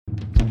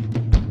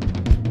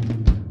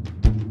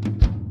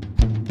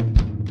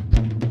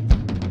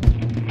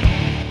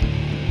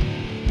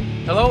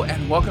Hello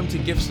and welcome to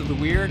Gifts of the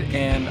Weird,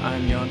 and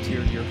I'm Jan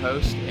Tier, your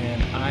host,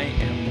 and I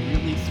am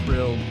really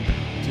thrilled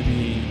to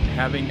be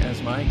having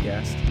as my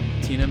guest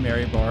Tina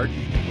Mary Bard,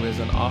 who is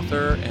an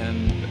author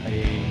and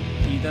a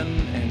heathen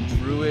and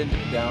druid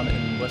down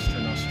in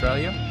Western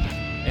Australia,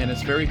 and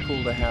it's very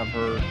cool to have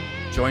her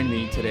join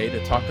me today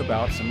to talk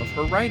about some of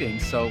her writing.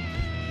 So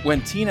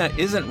when Tina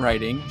isn't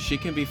writing, she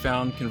can be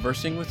found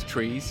conversing with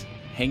trees,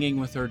 hanging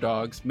with her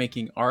dogs,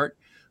 making art,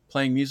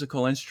 playing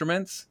musical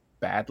instruments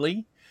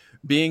badly,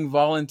 being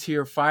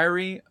volunteer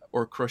fiery,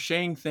 or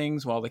crocheting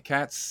things while the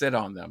cats sit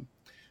on them.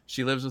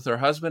 She lives with her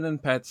husband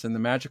and pets in the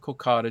magical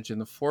cottage in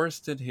the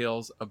forested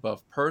hills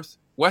above Perth,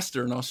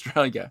 Western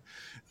Australia.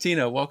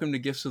 Tina, welcome to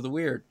Gifts of the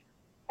Weird.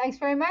 Thanks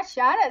very much,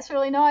 Jan. It's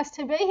really nice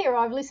to be here.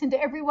 I've listened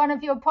to every one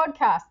of your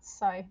podcasts,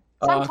 so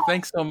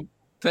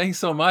Thanks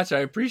so much. I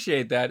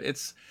appreciate that.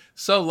 It's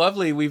so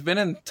lovely. We've been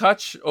in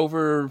touch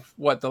over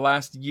the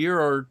last year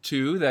or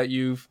two that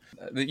you've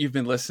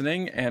been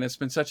listening, and it's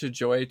been such a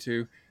joy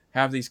to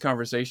have these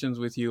conversations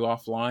with you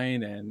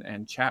offline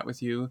and chat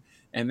with you.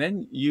 And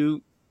then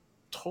you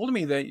told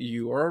me that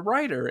you are a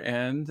writer,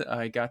 and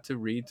I got to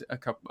read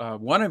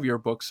one of your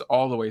books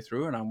all the way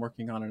through, and I'm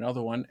working on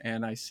another one,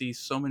 and I see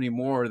so many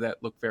more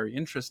that look very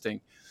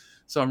interesting.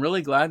 So I'm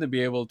really glad to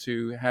be able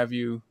to have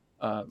you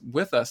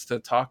with us to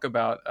talk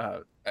about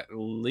at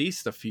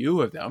least a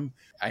few of them.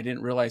 I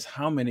didn't realize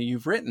how many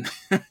you've written.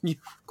 You're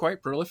quite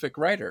a prolific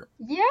writer.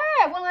 Yeah,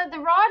 well, the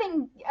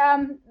writing,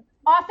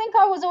 I think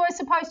I was always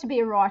supposed to be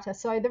a writer,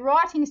 so the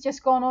writing's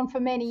just gone on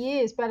for many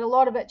years, but a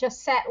lot of it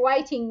just sat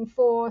waiting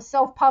for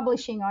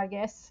self-publishing, I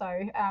guess.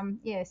 So,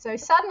 so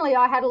suddenly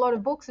I had a lot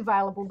of books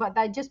available, but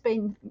they'd just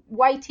been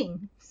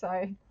waiting.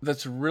 So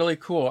that's really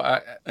cool.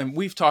 And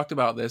we've talked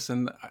about this,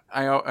 and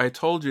I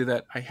told you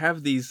that I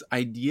have these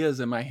ideas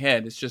in my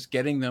head. It's just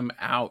getting them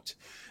out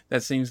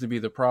that seems to be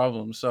the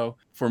problem. So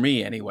for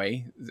me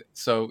anyway,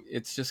 so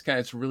it's just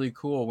it's really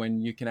cool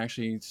when you can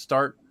actually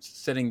start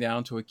sitting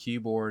down to a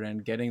keyboard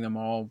and getting them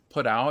all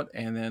put out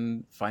and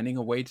then finding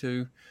a way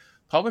to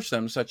publish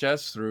them, such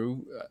as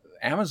through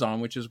Amazon,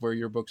 which is where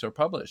your books are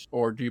published.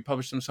 Or do you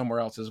publish them somewhere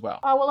else as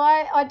well? Oh, well,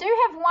 I do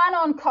have one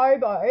on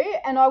Kobo,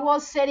 and I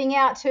was setting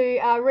out to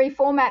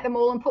reformat them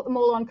all and put them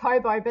all on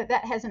Kobo, but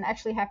that hasn't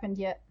actually happened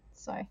yet.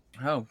 So.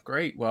 Oh,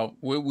 great. Well,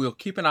 we'll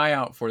keep an eye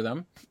out for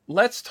them.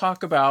 Let's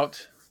talk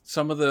about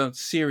some of the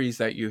series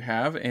that you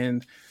have,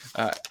 and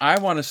I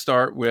want to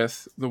start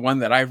with the one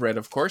that I've read,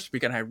 of course,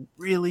 because I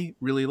really,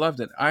 really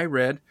loved it. I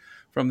read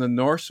from the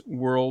Norse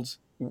World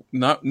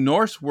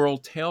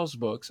Tales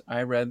books.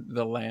 I read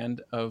The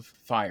Land of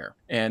Fire,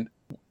 and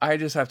I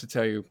just have to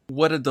tell you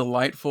what a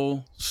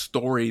delightful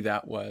story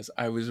that was.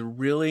 I was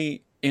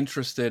really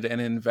interested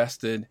and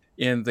invested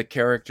in the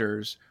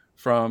characters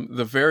from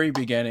the very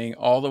beginning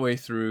all the way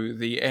through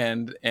the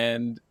end.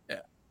 And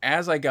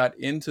as I got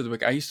into the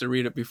book, I used to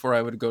read it before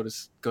I would go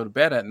to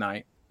bed at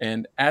night.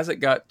 And as it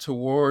got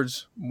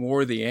towards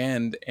more the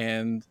end,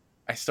 and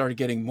I started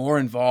getting more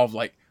involved,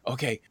 like,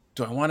 okay,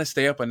 do I want to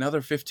stay up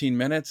another 15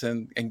 minutes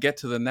and get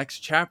to the next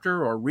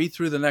chapter or read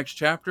through the next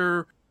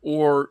chapter?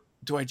 Or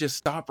do I just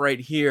stop right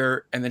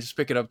here and then just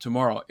pick it up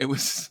tomorrow?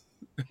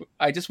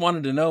 I just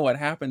wanted to know what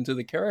happened to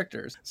the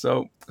characters.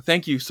 So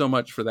thank you so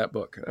much for that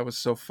book. That was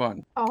so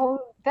fun. Oh,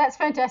 that's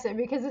fantastic,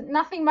 because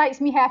nothing makes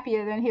me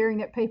happier than hearing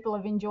that people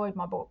have enjoyed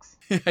my books.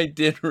 I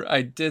did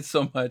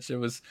so much. It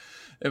was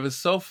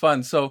so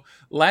fun. So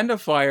Land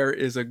of Fire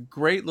is a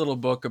great little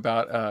book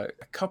about a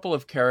couple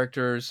of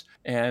characters,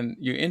 and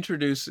you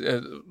introduce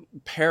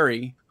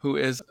Perry, who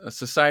is a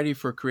Society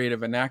for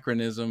Creative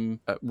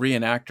Anachronism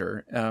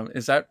reenactor.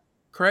 Is that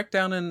correct?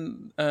 Down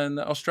in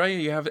Australia,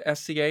 you have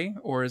SCA,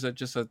 or is it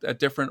just a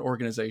different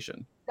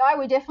organization? No,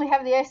 we definitely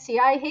have the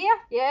SCA here.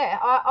 Yeah,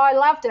 I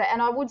loved it,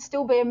 and I would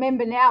still be a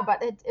member now,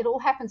 but it all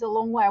happens a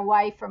long way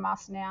away from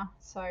us now.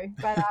 So,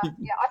 but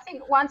yeah, I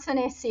think once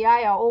an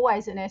SCA,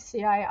 always an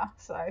SCA.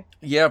 So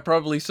yeah,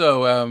 probably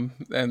so.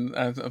 And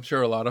I'm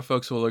sure a lot of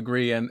folks will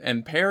agree.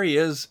 And Perry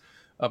is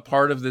a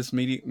part of this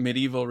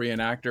medieval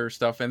reenactor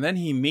stuff, and then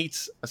he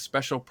meets a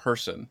special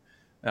person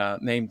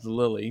named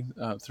Lily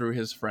through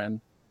his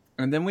friend.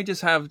 And then we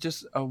just have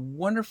a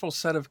wonderful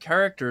set of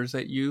characters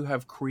that you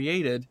have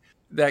created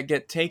that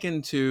get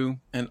taken to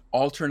an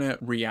alternate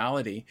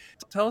reality.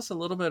 Tell us a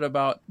little bit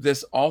about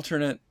this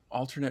alternate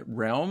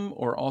realm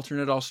or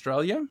alternate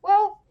Australia.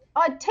 Well,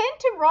 I tend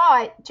to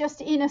write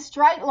just in a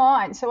straight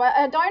line, so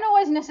I don't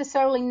always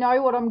necessarily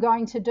know what I'm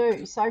going to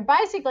do. So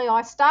basically,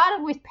 I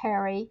started with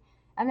Perry,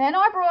 and then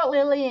I brought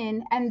Lily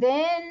in, and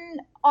then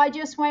I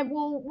just went,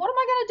 well, what am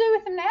I going to do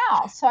with them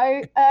now?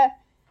 So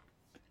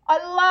I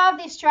love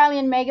the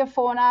Australian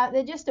megafauna.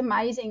 They're just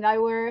amazing. They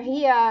were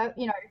here,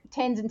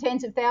 tens and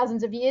tens of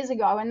thousands of years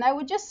ago, and they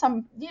were just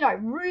some,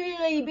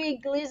 really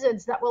big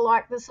lizards that were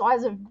like the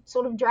size of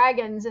sort of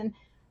dragons, and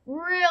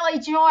really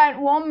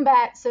giant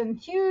wombats and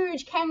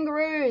huge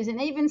kangaroos,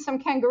 and even some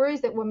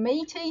kangaroos that were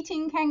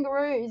meat-eating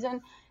kangaroos.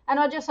 And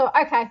I just thought,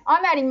 okay,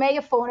 I'm adding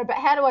megafauna, but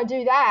how do I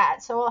do that?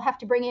 So I'll have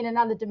to bring in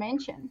another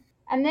dimension.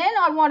 And then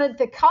I wanted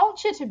the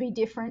culture to be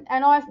different.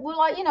 And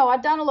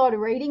I'd done a lot of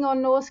reading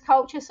on Norse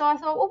culture. So I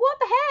thought, well, what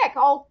the heck?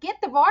 I'll get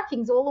the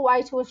Vikings all the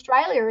way to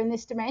Australia in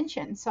this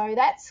dimension. So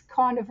that's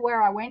kind of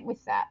where I went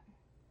with that.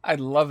 I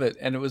love it.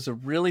 And it was a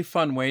really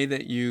fun way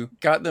that you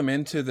got them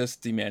into this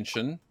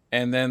dimension.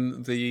 And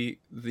then the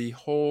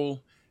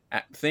whole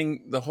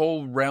thing, the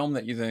whole realm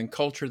that you then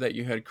culture that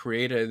you had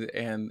created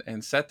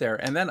and set there.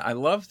 And then I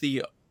love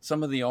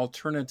some of the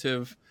alternate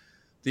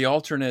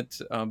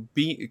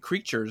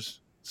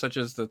creatures, such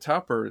as the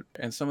tupper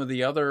and some of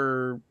the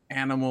other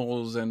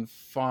animals and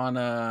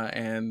fauna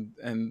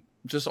and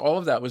just all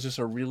of that was just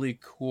a really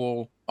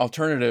cool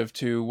alternative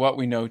to what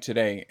we know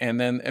today. And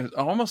then it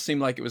almost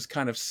seemed like it was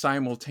kind of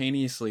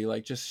simultaneously,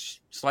 like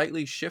just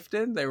slightly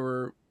shifted. They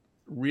were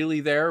really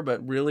there,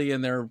 but really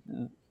in their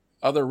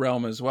other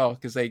realm as well,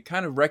 because they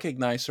kind of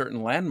recognize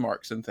certain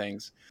landmarks and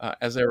things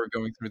as they were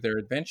going through their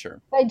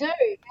adventure. They do,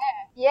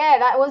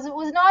 yeah. It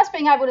was nice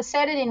being able to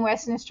set it in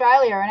Western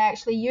Australia and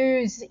actually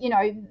use,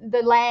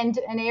 the land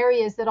and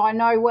areas that I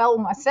know well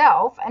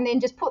myself, and then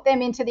just put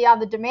them into the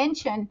other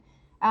dimension.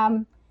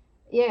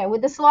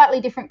 With a slightly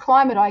different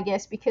climate, I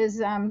guess, because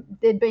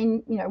there'd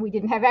been, we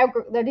didn't have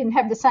they didn't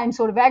have the same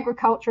sort of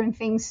agriculture and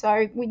things,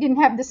 so we didn't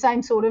have the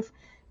same sort of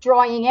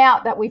drying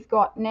out that we've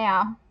got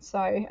now. So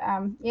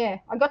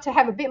I got to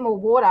have a bit more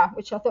water,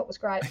 which I thought was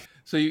great.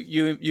 So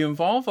you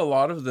involve a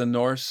lot of the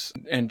Norse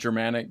and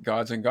Germanic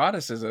gods and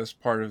goddesses as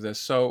part of this.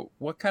 So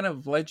what kind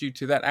of led you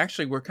to that?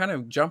 Actually, we're kind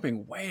of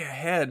jumping way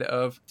ahead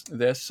of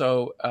this.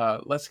 So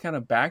let's kind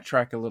of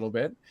backtrack a little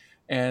bit.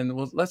 And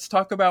let's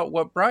talk about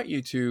what brought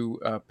you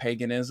to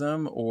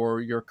paganism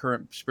or your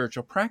current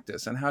spiritual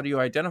practice, and how do you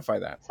identify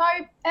that? So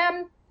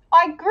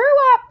I grew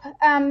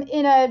up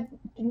in a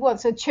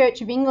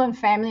Church of England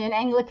family, an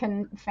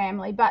Anglican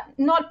family, but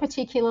not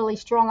particularly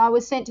strong. I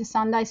was sent to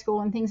Sunday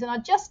school and things, and I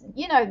just,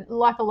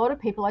 like a lot of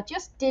people, I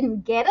just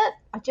didn't get it.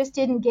 I just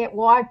didn't get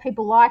why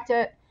people liked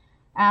it.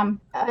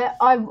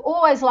 I've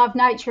always loved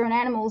nature and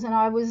animals, and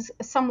I was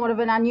somewhat of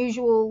an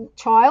unusual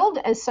child,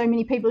 as so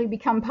many people who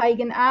become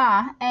pagan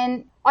are,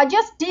 and I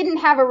just didn't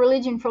have a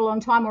religion for a long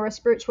time or a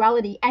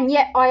spirituality, and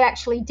yet I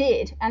actually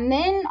did. And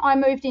then I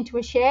moved into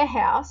a share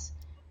house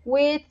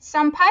with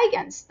some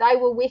pagans. They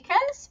were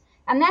Wiccans,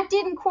 and that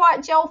didn't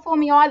quite gel for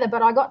me either,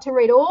 but I got to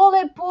read all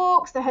their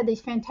books. They had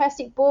these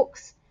fantastic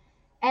books,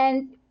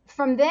 and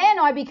from then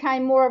I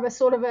became more of a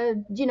sort of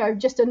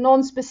just a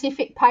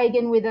non-specific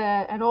pagan with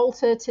an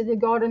altar to the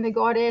god and the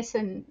goddess,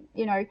 and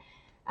then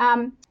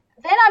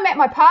I met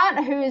my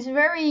partner, who is he's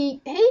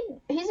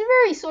a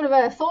very sort of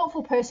a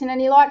thoughtful person, and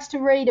he likes to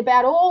read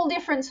about all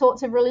different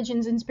sorts of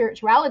religions and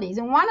spiritualities.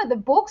 And one of the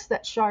books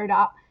that showed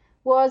up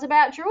was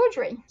about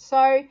Druidry.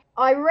 So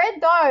I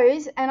read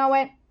those and I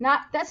went, nah,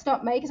 that's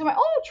not me. Because I went,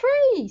 oh,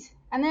 trees.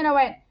 And then I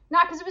went,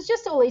 nah, because it was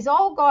just all these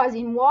old guys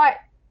in white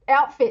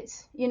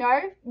outfits,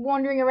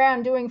 wandering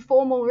around doing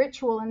formal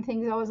ritual and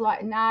things. I was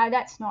like, no,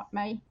 that's not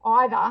me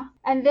either.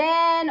 And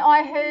then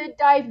I heard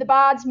Dave the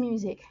Bard's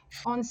music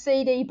on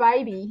CD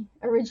Baby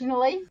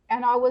originally,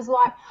 and I was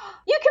like,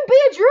 you can be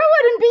a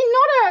druid and be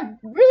not a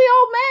really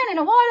old man in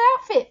a white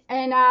outfit.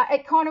 And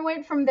it kind of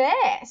went from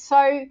there.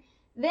 So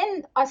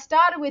then I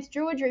started with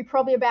Druidry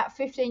probably about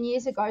 15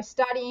 years ago,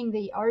 studying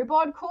the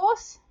Obod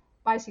course,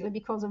 basically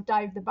because of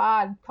Dave the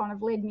Bard kind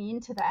of led me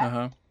into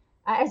that,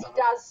 as he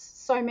does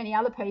so many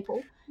other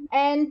people.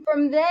 And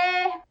from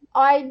there,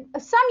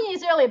 some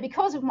years earlier,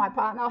 because of my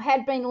partner, I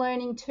had been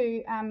learning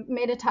to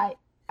meditate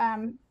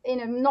in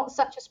a not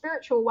such a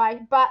spiritual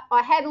way, but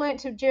I had learnt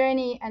to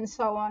journey and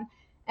so on.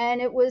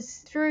 And it was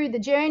through the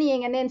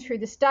journeying and then through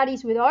the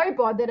studies with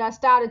Obod that I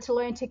started to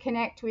learn to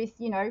connect with,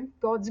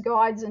 God's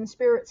guides and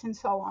spirits and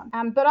so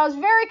on. But I was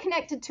very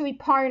connected to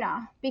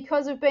Epona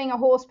because of being a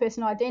horse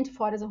person. I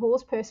identified as a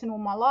horse person all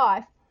my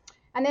life.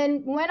 And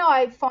then when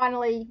I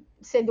finally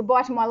said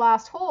goodbye to my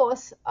last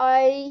horse,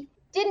 I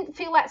didn't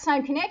feel that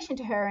same connection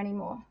to her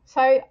anymore.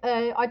 So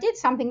I did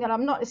something that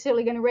I'm not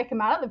necessarily going to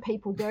recommend other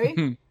people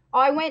do.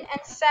 I went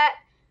and sat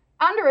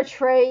under a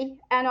tree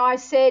and I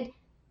said,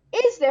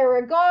 is there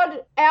a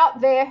God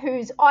out there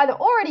who's either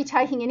already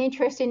taking an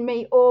interest in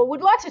me or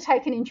would like to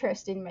take an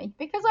interest in me?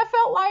 Because I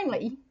felt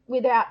lonely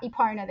without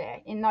Epona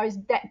there in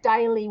that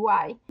daily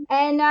way.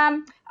 And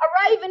a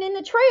raven in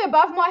the tree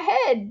above my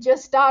head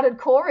just started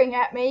cawing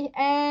at me,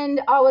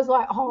 and I was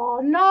like,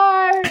 oh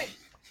no,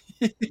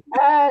 not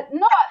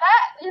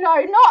that,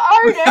 not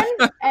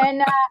Odin.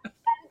 And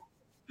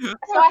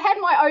so I had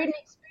my Odin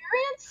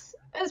experience,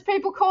 as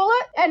people call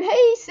it, and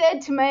he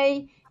said to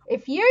me,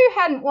 if you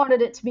hadn't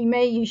wanted it to be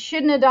me, you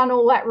shouldn't have done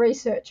all that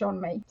research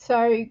on me.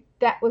 So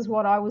that was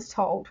what I was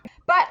told.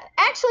 But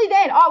actually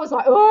then I was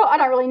like, oh, I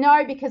don't really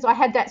know, because I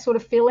had that sort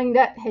of feeling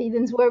that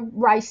heathens were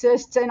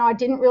racists, and I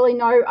didn't really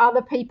know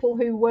other people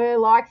who were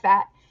like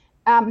that,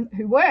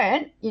 who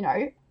weren't,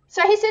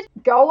 So he said,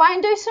 go away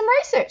and do some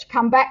research.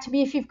 Come back to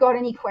me if you've got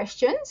any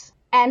questions.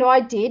 And I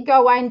did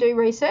go away and do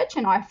research,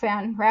 and I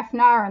found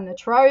Hrafnar and the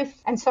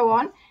Troth and so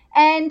on.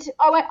 And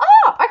I went,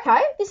 oh,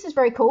 okay, this is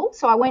very cool.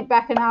 So I went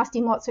back and asked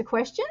him lots of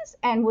questions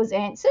and was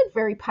answered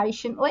very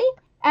patiently.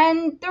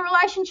 and the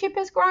relationship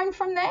has grown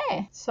from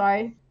there.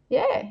 So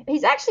yeah,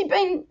 he's actually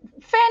been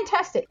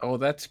fantastic. Oh,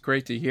 that's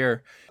great to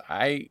hear.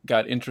 I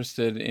got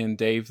interested in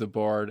Dave the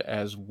Bard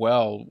as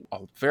well a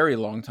very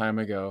long time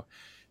ago.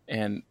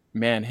 And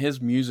man,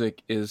 his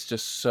music is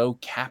just so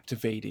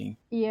captivating.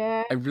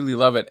 Yeah. I really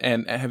love it.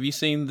 And have you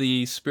seen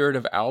the Spirit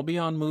of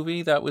Albion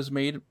movie that was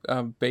made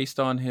based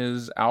on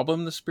his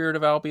album, The Spirit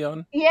of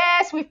Albion?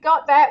 Yes, we've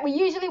got that. We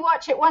usually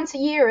watch it once a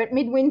year at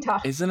midwinter.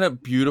 Isn't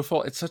it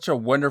beautiful? It's such a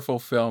wonderful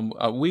film.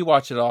 We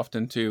watch it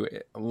often too.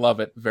 Love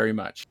it very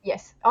much.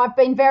 Yes, I've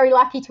been very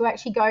lucky to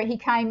actually go. He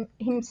came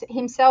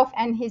himself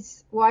and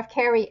his wife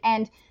Kerry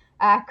and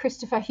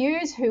Christopher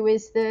Hughes, who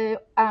is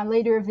the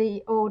leader of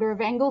the Order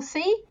of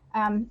Anglesey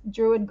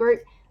Druid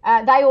group.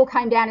 They all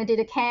came down and did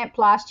a camp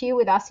last year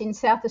with us in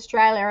South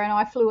Australia, and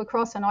I flew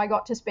across and I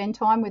got to spend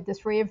time with the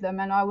three of them,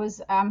 and I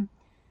was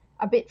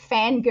a bit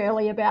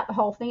fangirly about the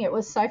whole thing. It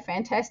was so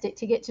fantastic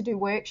to get to do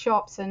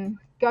workshops and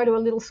go to a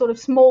little sort of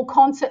small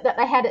concert that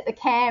they had at the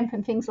camp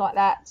and things like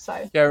that.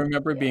 So yeah, I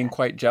remember being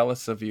quite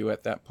jealous of you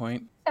at that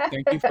point.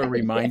 Thank you for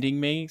reminding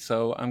me.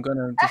 So I'm going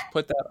to just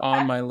put that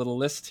on my little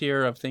list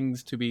here of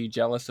things to be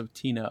jealous of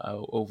Tina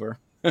over.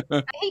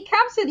 He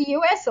comes to the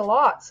US a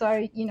lot,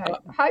 so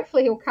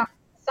hopefully he'll come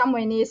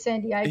somewhere near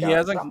San Diego. He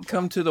hasn't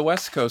come to the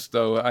West Coast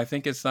though. I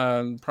think it's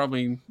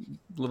probably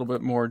a little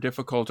bit more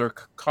difficult or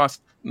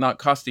not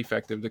cost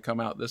effective to come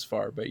out this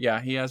far. But yeah,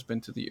 he has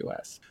been to the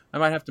US. I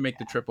might have to make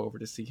the trip over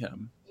to see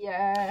him.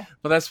 Yeah.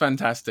 Well, that's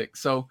fantastic.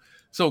 So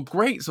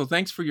great. So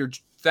thanks for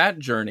that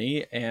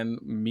journey and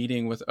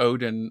meeting with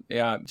Odin.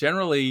 Yeah,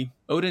 generally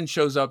Odin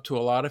shows up to a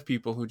lot of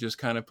people who just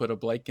kind of put a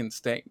blanket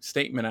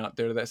statement out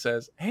there that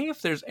says, "Hey,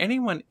 if there's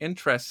anyone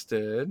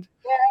interested,"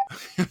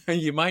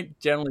 you might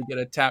generally get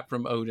a tap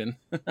from Odin.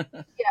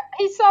 Yeah,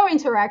 he's so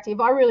interactive.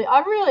 I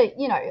really,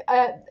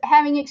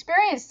 having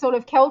experienced sort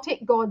of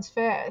Celtic gods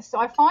first,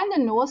 I find the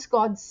Norse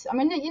gods, I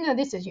mean,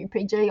 this is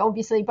UPG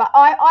obviously, but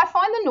I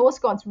find the Norse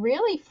gods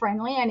really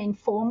friendly and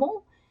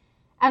informal.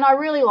 And I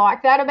really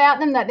like that about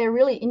them, that they're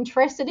really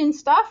interested in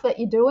stuff that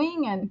you're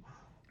doing. And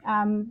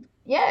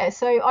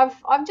so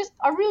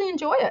I really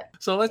enjoy it.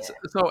 So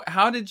so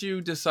how did you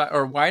decide,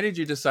 or why did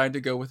you decide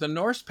to go with the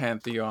Norse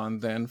pantheon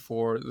then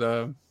for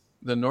the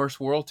Norse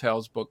World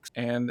Tales books?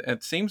 And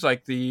it seems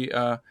like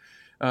the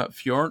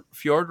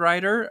Fjord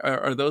Rider,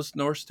 are those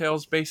Norse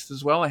tales based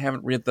as well? I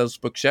haven't read those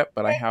books yet,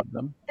 but I have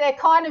them. They're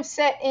kind of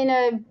set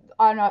in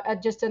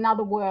just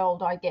another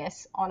world, I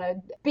guess, on a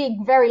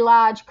big, very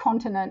large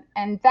continent.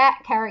 And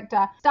that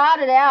character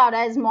started out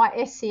as my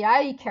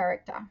SCA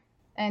character,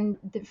 and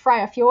the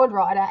Freya Fjord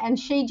Rider, and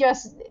she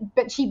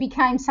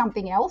became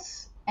something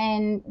else.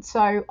 And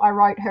so I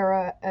wrote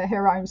her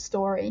her own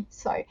story.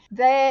 So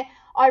that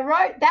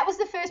was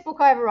the first book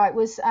I ever wrote,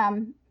 was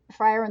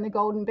Freya and the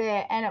Golden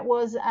Bear, and it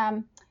was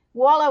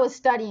while I was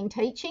studying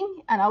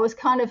teaching, and I was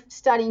kind of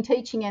studying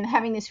teaching and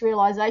having this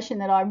realization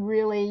that I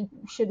really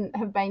shouldn't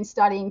have been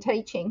studying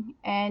teaching.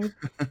 And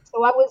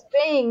so I was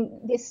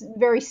being this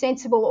very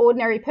sensible,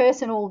 ordinary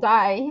person all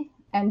day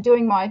and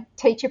doing my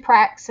teacher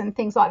pracs and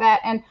things like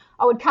that. And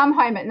I would come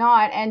home at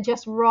night and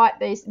just write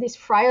this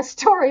Freya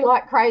story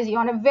like crazy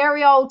on a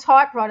very old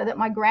typewriter that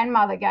my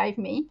grandmother gave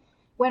me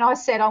when I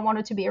said I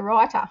wanted to be a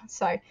writer.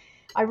 So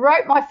I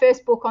wrote my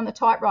first book on the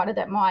typewriter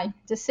that my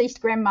deceased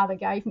grandmother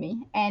gave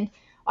me, and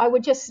I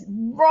would just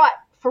write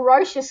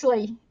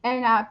ferociously,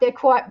 and they're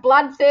quite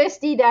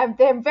bloodthirsty.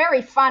 They're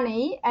very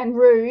funny and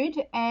rude,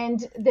 and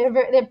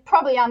they're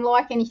probably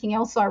unlike anything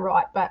else I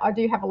write, but I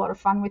do have a lot of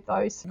fun with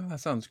those. Oh, that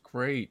sounds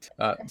great.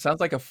 Sounds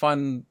like a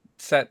fun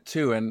set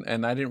too,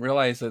 and I didn't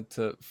realize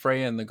that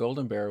Freya and the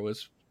Golden Bear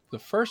was the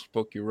first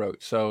book you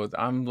wrote, so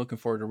I'm looking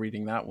forward to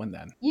reading that one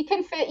then. You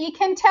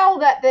can tell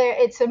that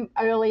it's an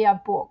earlier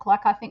book.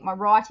 Like, I think my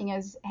writing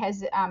has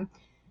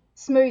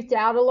smoothed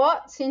out a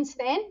lot since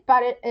then,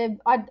 but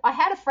I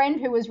had a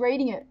friend who was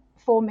reading it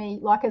for me,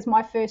 like, as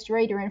my first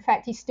reader. In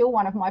fact, he's still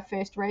one of my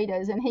first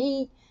readers, and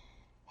he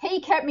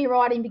kept me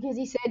writing because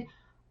he said,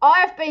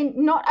 I've been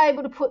not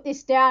able to put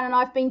this down, and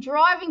I've been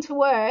driving to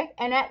work,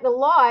 and at the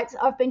lights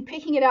I've been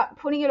picking it up,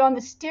 putting it on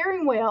the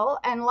steering wheel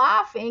and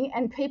laughing,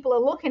 and people are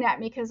looking at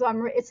me because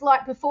it's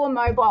like before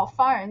mobile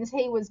phones,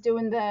 he was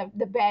doing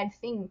the bad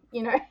thing,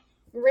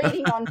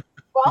 reading on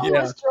while he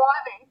was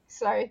driving.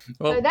 So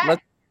that,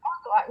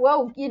 like,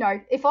 well,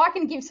 if I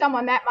can give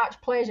someone that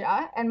much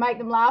pleasure and make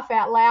them laugh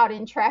out loud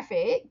in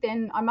traffic,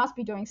 then I must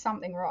be doing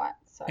something right.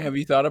 So, have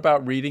you thought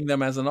about reading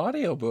them as an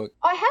audiobook?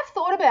 I have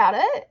thought about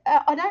it.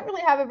 I don't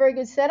really have a very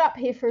good setup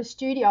here for a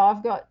studio.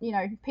 I've got,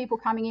 people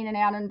coming in and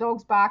out and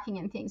dogs barking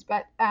and things,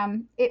 but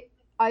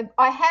I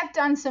have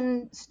done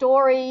some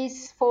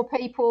stories for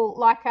people,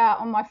 like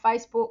on my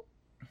Facebook,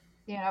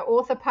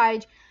 author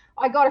page.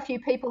 I got a few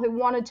people who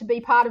wanted to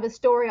be part of a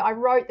story. I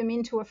wrote them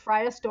into a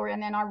Freya story,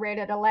 and then I read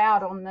it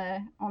aloud on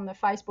the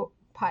Facebook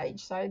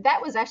page. So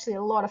that was actually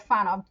a lot of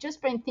fun. I've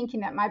just been thinking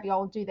that maybe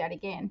I'll do that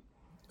again.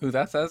 Ooh,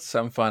 that's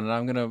some fun, and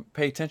I'm going to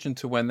pay attention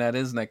to when that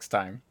is next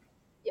time.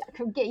 Yeah, I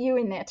could get you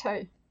in there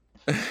too.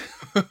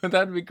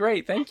 That'd be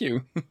great. Thank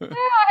you.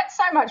 I had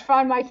so much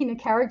fun making the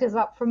characters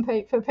up for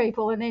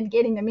people and then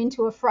getting them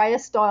into a Freya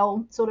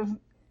style sort of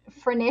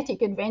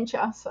frenetic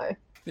adventure. So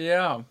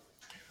Yeah.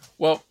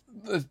 Well,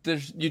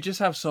 you just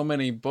have so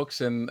many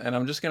books, and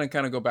I'm just going to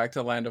kind of go back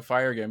to Land of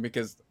Fire again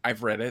because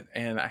I've read it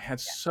and I had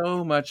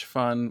so much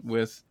fun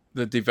with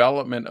the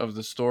development of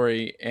the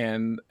story.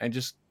 And I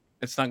just,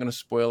 it's not going to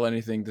spoil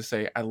anything to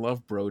say I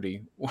love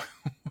Brody.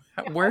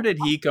 Where did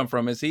he come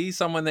from? Is he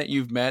someone that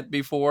you've met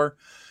before?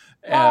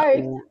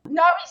 no,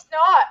 no, he's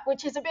not,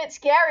 which is a bit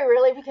scary,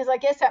 really, because I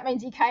guess that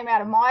means he came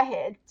out of my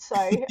head. So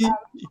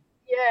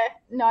yeah,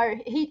 no,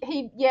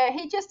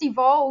 he just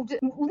evolved.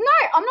 No,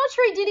 I'm not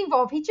sure he did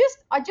evolve.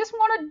 I just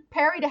wanted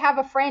Perry to have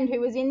a friend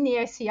who was in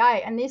the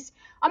SCA, and this.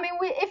 I mean,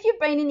 if you've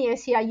been in the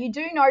SCA, you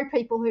do know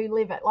people who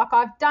live it. Like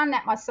I've done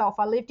that myself.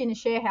 I lived in a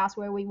share house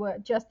where we were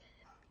just,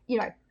 you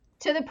know,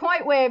 to the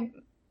point where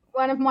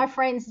one of my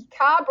friend's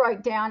car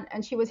broke down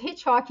and she was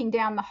hitchhiking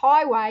down the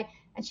highway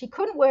and she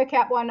couldn't work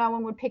out why no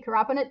one would pick her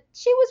up, and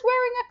she was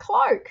wearing a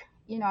cloak,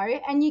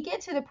 and you get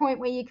to the point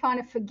where you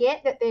kind of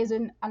forget that there's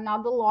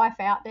another life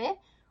out there,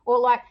 or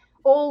like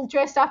all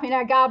dressed up in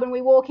our garb and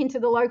we walk into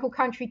the local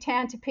country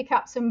town to pick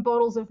up some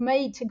bottles of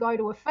mead to go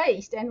to a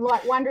feast and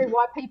like wondering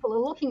why people are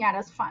looking at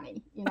us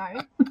funny. So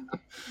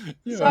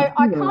Yeah.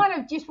 I kind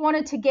of just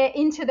wanted to get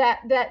into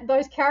that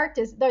those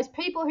characters, those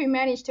people who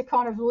manage to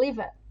kind of live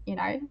it.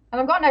 And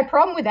I've got no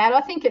problem with that.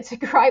 I think it's a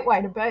great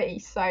way to be.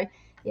 So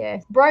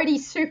yeah,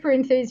 Brody's super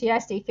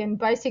enthusiastic and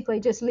basically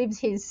just lives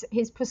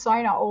his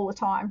persona all the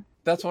time.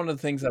 That's one of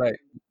the things that I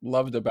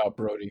loved about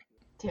Brody.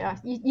 Yeah,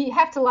 you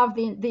have to love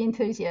the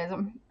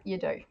enthusiasm. You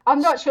do. I'm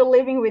not sure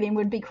living with him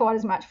would be quite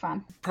as much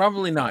fun.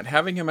 Probably not.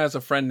 Having him as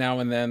a friend now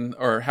and then,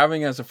 or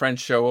having as a friend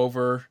show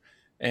over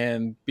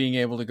and being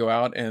able to go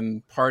out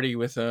and party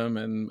with him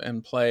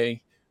and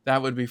play,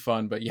 that would be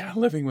fun. But yeah,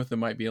 living with him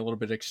might be a little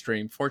bit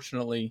extreme.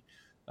 Fortunately,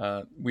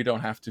 we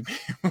don't have to be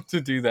able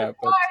to do that.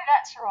 No, But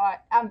that's right.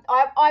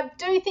 I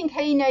do think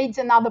he needs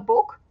another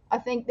book. I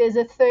think there's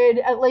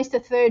at least a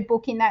third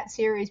book in that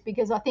series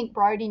because I think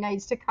Brody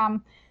needs to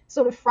come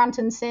sort of front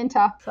and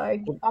center. So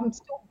I'm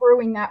still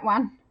brewing that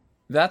one.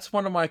 that's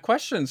one of my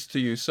questions to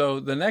you. So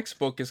the next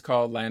book is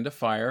called Land of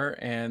Fire,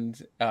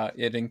 and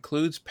it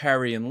includes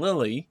Perry and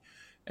Lily.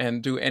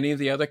 And do any of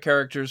the other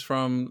characters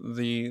from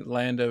the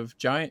Land of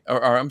Giant,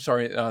 or I'm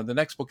sorry, the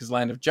next book is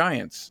Land of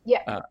Giants.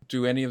 Yeah.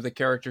 Do any of the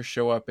characters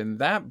show up in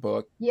that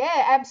book?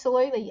 Yeah,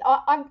 absolutely.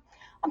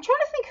 I'm trying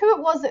to think who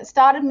it was that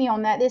started me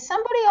on that. There's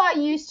somebody I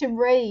used to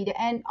read,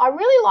 and I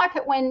really like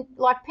it when,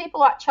 like, people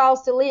like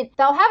Charles DeLint,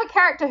 they'll have a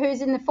character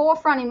who's in the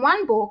forefront in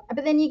one book,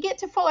 but then you get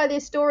to follow their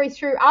story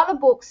through other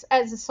books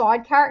as a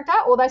side character,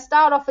 or they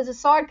start off as a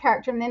side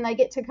character and then they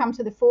get to come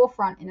to the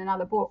forefront in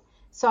another book.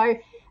 So,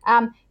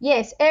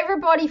 yes,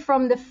 everybody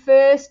from the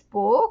first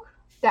book,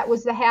 that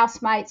was the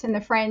housemates and the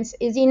friends,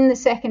 is in the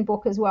second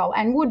book as well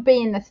and would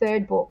be in the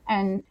third book.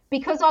 And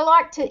because I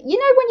like to, when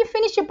you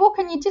finish a book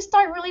and you just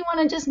don't really want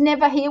to just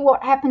never hear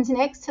what happens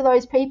next to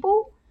those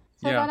people.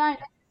 So Yeah. they don't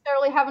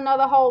necessarily have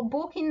another whole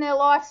book in their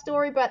life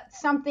story, but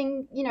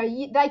something,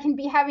 they can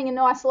be having a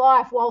nice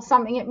life while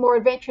something more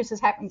adventurous is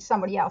happening to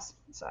somebody else.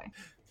 So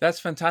That's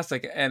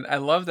fantastic, and I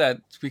love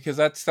that because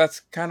that's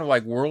kind of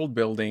like world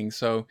building.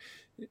 So,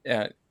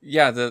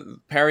 yeah, the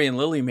Perry and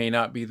Lily may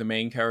not be the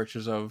main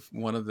characters of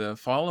one of the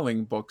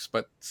following books,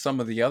 but some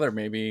of the other,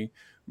 maybe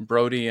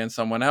Brody and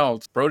someone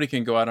else. Brody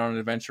can go out on an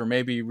adventure,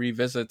 maybe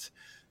revisit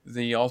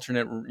the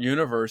alternate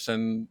universe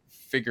and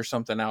figure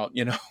something out.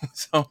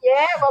 So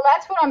yeah, well,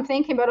 that's what I'm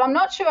thinking, but I'm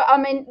not sure. I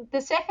mean,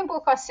 the second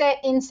book I set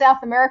in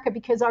South America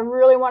because I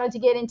really wanted to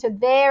get into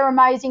their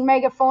amazing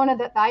megafauna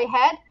that they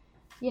had,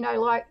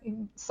 like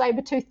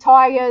saber-toothed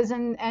tigers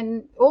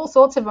and all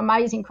sorts of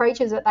amazing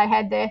creatures that they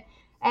had there.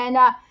 And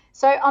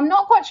so I'm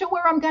not quite sure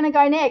where I'm going to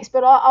go next,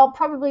 but I'll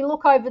probably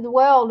look over the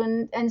world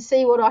and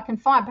see what I can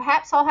find.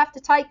 Perhaps I'll have to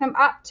take them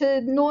up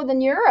to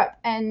Northern Europe,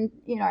 and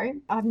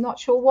I'm not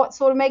sure what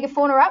sort of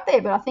megafauna are up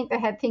there, but I think they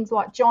had things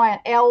like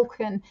giant elk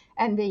and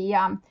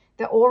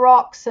the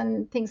aurochs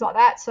and things like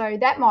that. So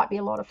that might be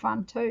a lot of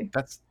fun too.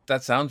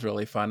 that sounds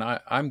really fun.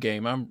 I'm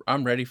game.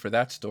 I'm ready for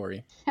that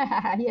story.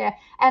 Yeah,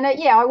 and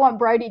I want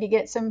Brody to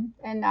get some,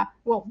 and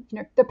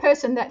the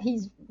person that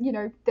he's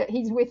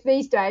with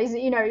these days,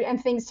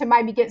 and things to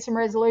maybe get some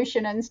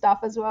resolution and stuff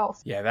as well.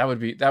 Yeah,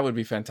 that would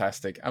be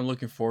fantastic. I'm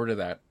looking forward to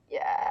that.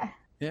 Yeah.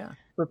 Yeah.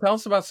 So tell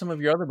us about some of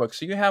your other books.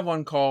 So you have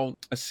a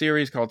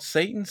series called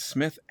Satan,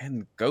 Smith,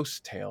 and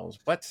Ghost Tales.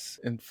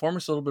 Inform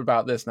us a little bit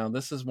about this. Now,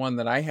 this is one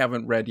that I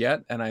haven't read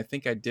yet, and I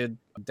think I did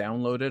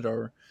download it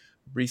or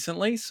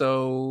recently.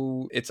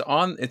 So it's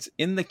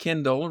in the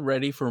Kindle,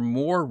 ready for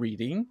more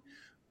reading,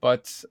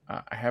 but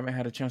I haven't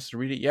had a chance to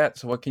read it yet.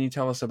 So what can you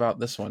tell us about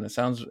this one?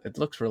 It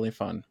looks really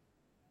fun.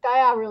 They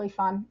are really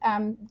fun.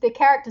 The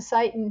character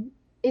Satan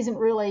isn't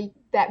really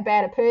that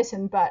bad a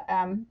person, but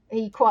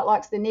he quite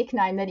likes the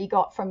nickname that he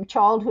got from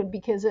childhood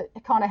because it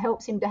kind of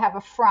helps him to have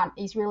a front.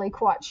 He's really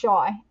quite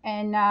shy.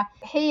 And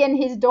he and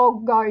his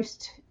dog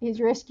Ghost, his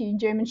rescued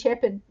German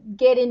Shepherd,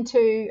 get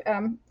into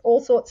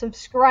all sorts of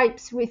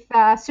scrapes with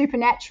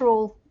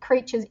supernatural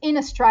creatures in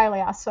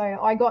Australia. So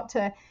I got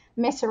to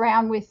mess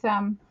around with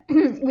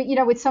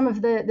with some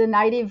of the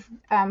native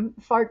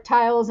folk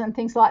tales and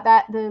things like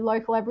that, the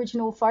local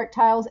Aboriginal folk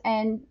tales,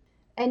 and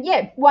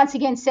yeah, once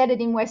again set it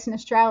in Western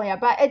Australia.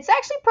 But it's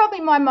actually probably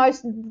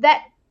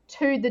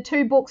the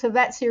two books of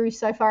that series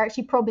so far,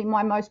 actually probably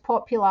my most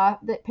popular,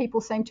 that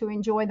people seem to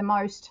enjoy the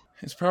most.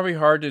 It's probably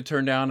hard to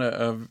turn down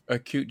a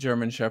cute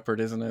German Shepherd,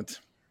 isn't it?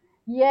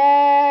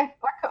 Yeah,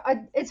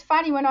 it's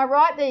funny when I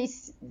write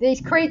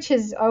these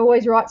creatures. I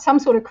always write some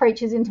sort of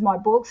creatures into my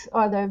books,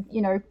 either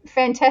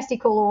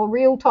fantastical or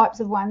real types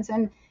of ones,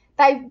 and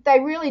they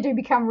really do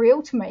become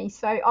real to me.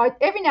 So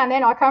every now and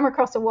then I come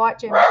across a white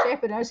German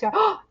Shepherd and I just go,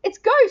 oh, it's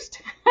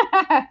Ghost.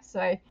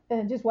 So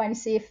just waiting to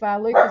see if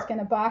Luca's going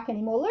to bark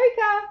anymore.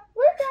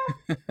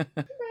 Luca,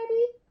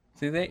 baby.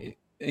 See,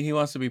 he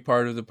wants to be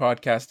part of the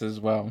podcast as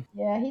well.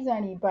 Yeah, he's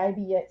only a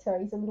baby yet, so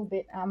he's a little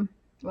bit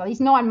well,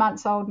 he's 9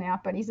 months old now,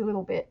 but he's a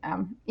little bit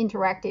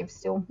interactive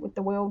still with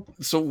the world.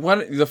 So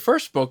the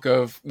first book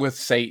with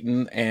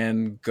Satan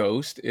and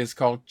Ghost is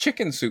called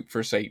Chicken Soup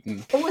for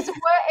Satan. It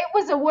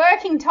was a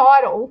working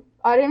title.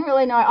 I didn't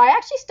really know. I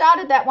actually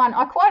started that one.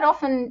 I quite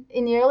often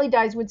in the early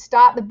days would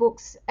start the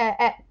books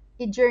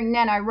during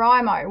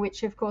NaNoWriMo,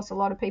 which of course a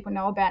lot of people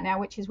know about now,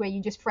 which is where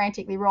you just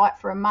frantically write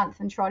for a month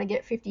and try to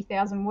get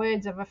 50,000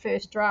 words of a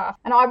first draft.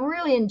 And I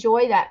really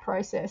enjoy that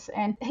process.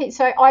 And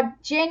so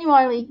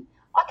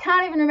I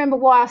can't even remember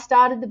why I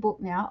started the book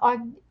now.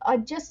 I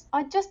just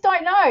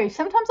don't know.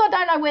 Sometimes I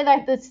don't know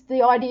where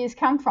the ideas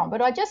come from,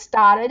 but I just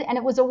started and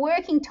it was a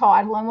working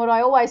title. And what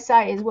I always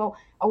say is, well,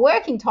 a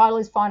working title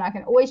is fine. I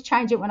can always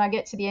change it when I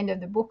get to the end of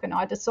the book and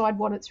I decide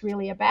what it's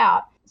really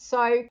about.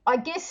 So I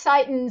guess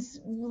Satan's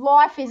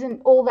life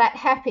isn't all that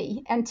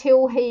happy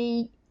until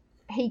he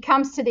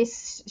comes to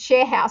this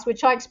share house,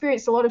 which I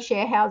experienced a lot of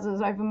share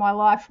houses over my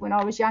life when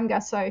I was younger.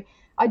 So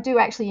I do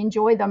actually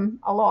enjoy them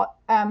a lot.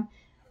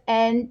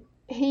 And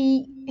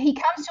he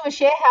comes to a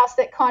share house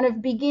that kind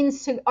of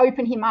begins to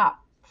open him up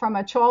from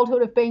a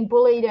childhood of being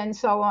bullied and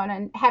so on,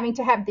 and having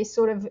to have this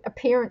sort of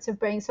appearance of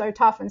being so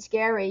tough and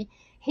scary.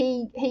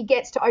 He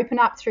gets to open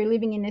up through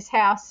living in this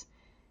house.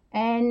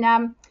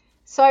 And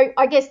so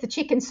I guess the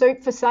Chicken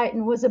Soup for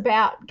Satan was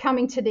about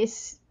coming to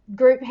this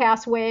group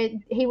house where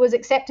he was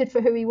accepted for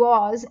who he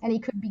was and he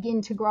could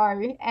begin to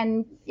grow.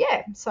 And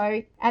yeah,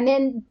 so, and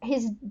then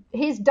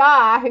his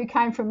da, who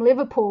came from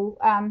Liverpool,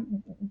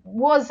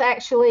 was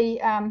actually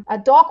a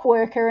dock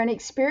worker and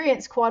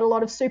experienced quite a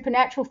lot of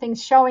supernatural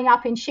things showing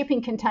up in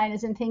shipping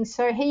containers and things.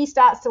 So he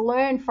starts to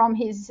learn from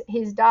his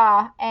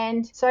da.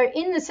 And so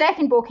in the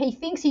second book, he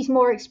thinks he's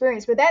more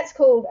experienced, but that's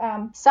called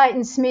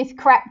Satan Smith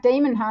Crap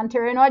Demon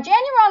Hunter. And I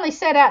genuinely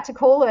set out to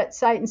call it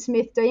Satan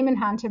Smith Demon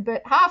Hunter,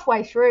 but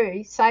halfway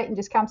through, Satan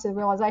just comes to the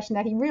realization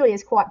that he really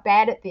is quite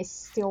bad at this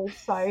still.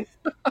 So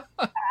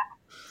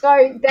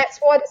so that's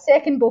why the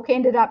second book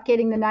ended up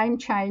getting the name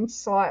changed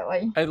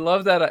slightly. I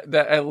love that.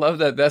 I love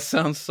that. That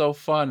sounds so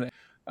fun.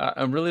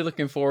 I'm really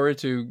looking forward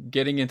to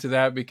getting into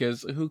that,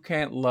 because who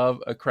can't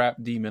love a crap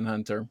demon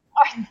hunter?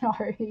 I know,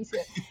 he's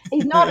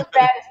not as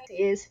bad as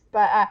he is,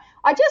 but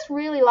I just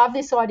really love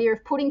this idea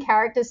of putting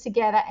characters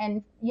together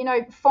and,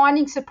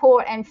 finding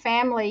support and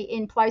family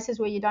in places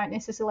where you don't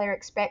necessarily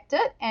expect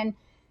it, and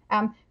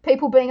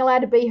people being allowed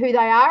to be who they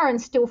are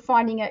and still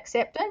finding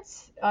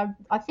acceptance.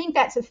 I think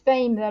that's a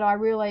theme that I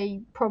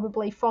really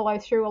probably follow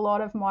through a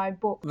lot of my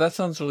book. That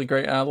sounds really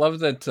great. I love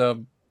that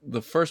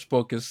the first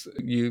book is,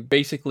 you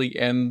basically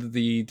end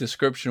the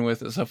description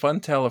with, it's a fun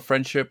tale of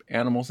friendship,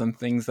 animals, and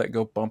things that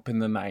go bump in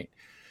the night.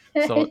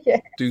 So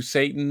yeah. Do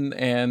Satan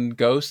and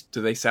Ghost,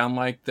 do they sound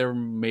like they're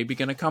maybe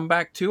going to come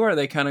back too? Or are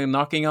they kind of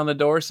knocking on the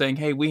door saying,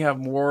 hey, we have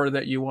more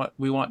that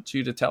we want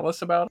you to tell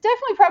us about?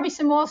 Definitely probably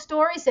some more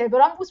stories there,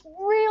 but I was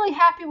really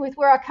happy with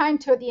where I came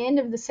to at the end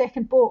of the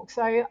second book.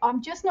 So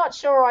I'm just not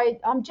sure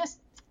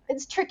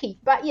it's tricky.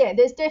 But yeah,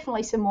 there's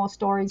definitely some more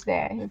stories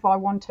there if I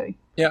want to.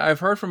 Yeah,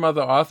 I've heard from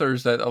other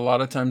authors that a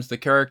lot of times the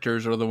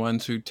characters are the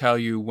ones who tell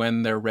you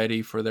when they're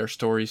ready for their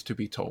stories to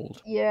be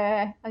told.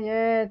 Yeah,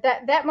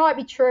 that might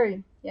be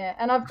true. Yeah,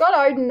 and I've got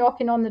Odin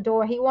knocking on the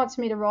door. He wants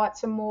me to write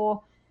some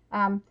more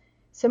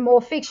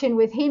fiction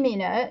with him in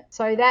it.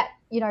 So that,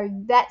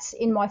 that's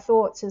in my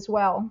thoughts as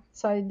well.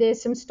 So there's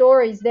some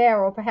stories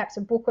there, or perhaps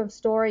a book of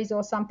stories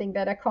or something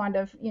that are kind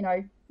of,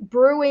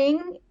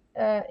 brewing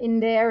in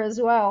there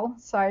as well.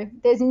 So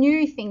there's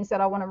new things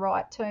that I want to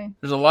write too.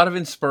 There's a lot of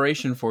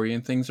inspiration for you,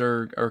 and things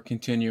are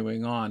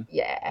continuing on.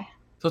 Yeah.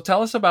 So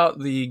tell us about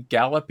the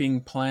Galloping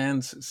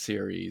Plans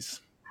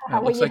series.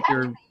 It looks like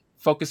you're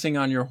focusing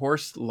on your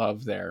horse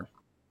love there.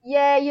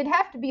 Yeah, you'd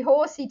have to be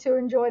horsey to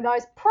enjoy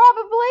those.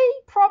 Probably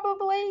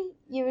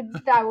they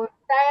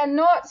are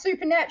not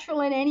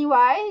supernatural in any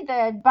way,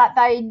 but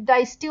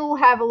they still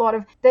have a lot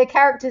of their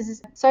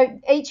characters. So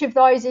each of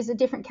those is a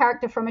different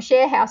character from a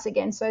share house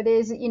again. So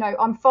there's,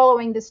 I'm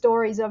following the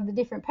stories of the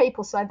different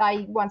people. So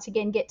they once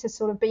again get to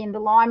sort of be in the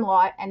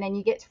limelight, and then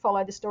you get to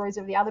follow the stories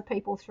of the other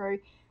people through.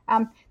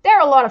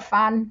 They're a lot of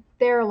fun.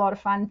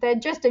 They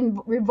just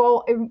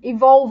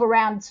evolve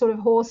around sort of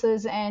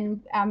horses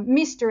and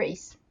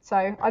mysteries.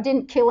 So I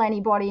didn't kill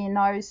anybody in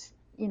those,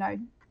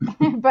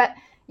 but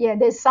yeah,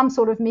 there's some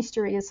sort of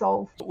mystery to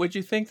solve. Would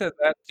you think that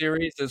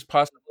series is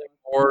possibly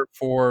more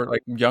for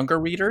like younger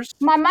readers?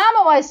 My mum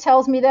always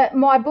tells me that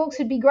my books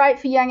would be great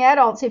for young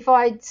adults if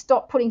I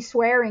stopped putting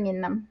swearing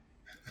in them.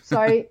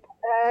 So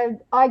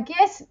I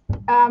guess,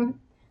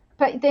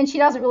 but then she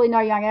doesn't really know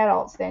young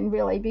adults then,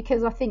 really,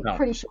 because I think No.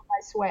 pretty sure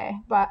they swear.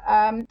 But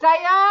they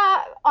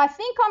are, I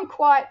think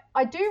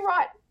I do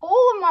write,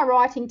 all of my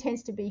writing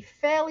tends to be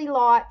fairly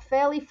light,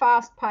 fairly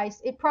fast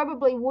paced. It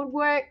probably would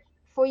work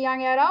for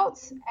young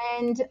adults,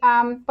 and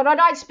but I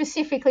don't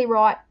specifically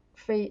write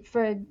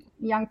for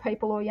young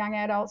people or young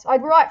adults.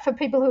 I'd write for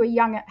people who are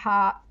young at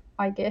heart,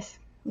 I guess,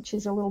 which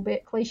is a little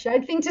bit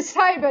cliched thing to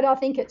say, but I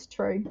think it's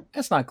true.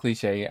 It's not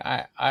cliche.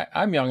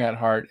 I'm young at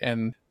heart,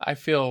 and I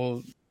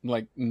feel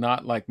like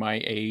not like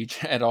my age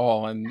at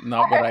all, and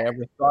not what I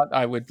ever thought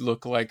I would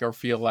look like or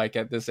feel like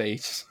at this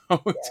age. So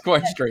it's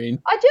quite strange.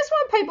 I just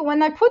want people, when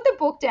they put the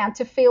book down,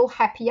 to feel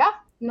happier,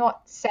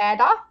 not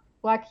sadder.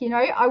 Like,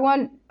 I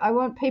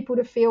want people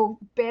to feel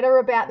better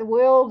about the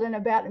world and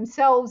about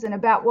themselves and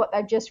about what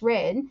they've just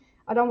read.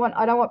 I don't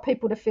want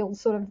people to feel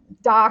sort of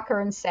darker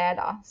and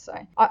sadder. So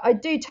I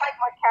do take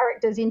my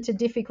characters into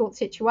difficult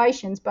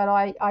situations, but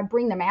I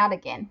bring them out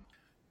again.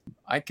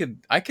 I could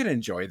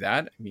enjoy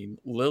that. I mean,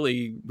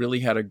 Lily really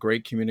had a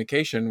great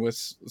communication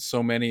with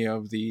so many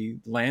of the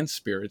land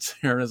spirits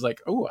there. It's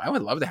like, oh, I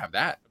would love to have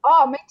that.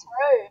 Oh,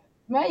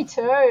 me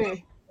too.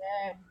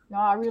 Yeah. No,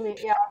 I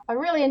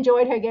really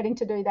enjoyed her getting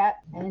to do that.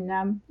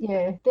 And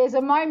there's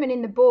a moment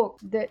in the book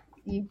that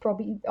I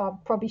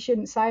probably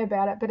shouldn't say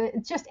about it, but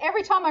it's just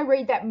every time I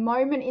read that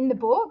moment in the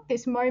book,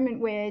 this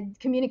moment where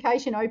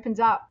communication opens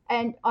up,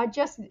 and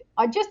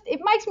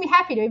it makes me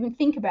happy to even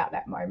think about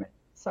that moment.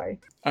 So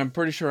I'm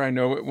pretty sure I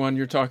know what one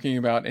you're talking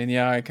about, and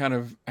yeah, I kind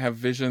of have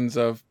visions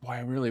of, boy, I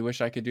really wish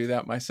I could do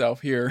that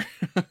myself here.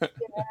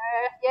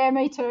 Yeah,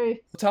 me too.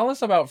 Tell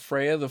us about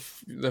Freya, the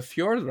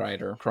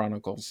Fjordrider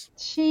Chronicles.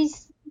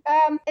 She's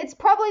it's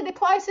probably the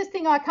closest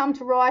thing I come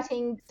to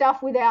writing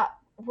stuff without.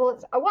 Well,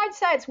 I won't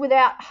say it's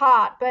without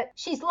heart, but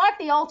she's like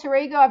the alter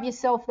ego of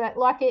yourself. That,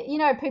 like,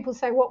 people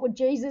say, what would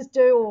Jesus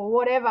do, or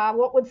whatever,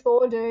 what would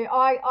Thor do?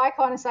 I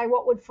kind of say,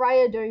 what would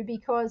Freya do?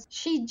 Because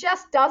she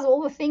just does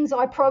all the things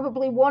I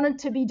probably wanted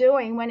to be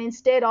doing, when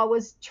instead I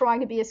was trying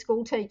to be a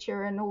school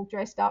teacher and all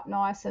dressed up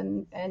nice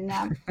and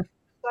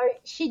so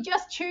she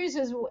just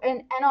chooses,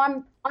 and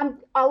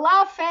I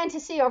love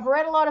fantasy. I've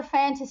read a lot of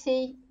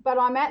fantasy, but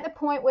I'm at the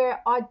point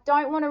where I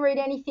don't want to read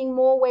anything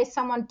more where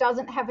someone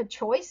doesn't have a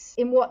choice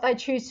in what they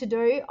choose to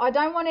do. I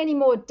don't want any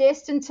more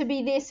destined to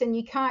be this and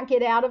you can't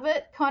get out of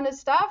it kind of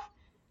stuff.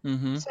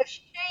 Mm-hmm. So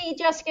she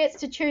just gets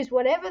to choose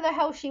whatever the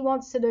hell she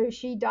wants to do,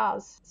 she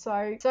does.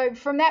 So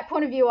from that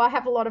point of view, I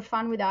have a lot of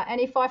fun with her.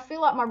 And if I feel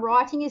like my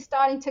writing is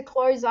starting to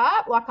close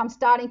up, like I'm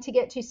starting to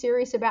get too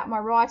serious about my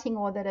writing,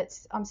 or that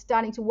I'm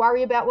starting to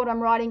worry about what I'm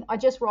writing, I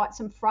just write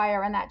some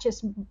Freya, and that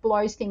just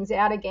blows things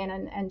out again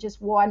and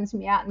just widens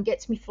me out and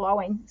gets me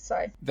flowing.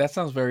 So that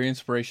sounds very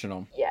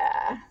inspirational.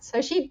 Yeah.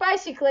 So she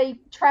basically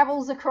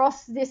travels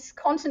across this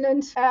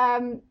continent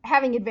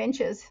having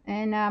adventures,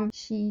 and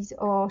she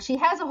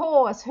has a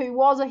horse who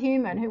was a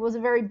human, who was a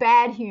very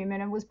bad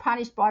human and was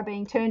punished by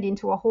being turned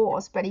into a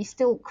horse, but he's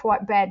still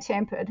quite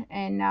bad-tempered,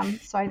 and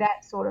so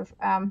that sort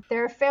of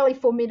they're a fairly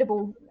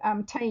formidable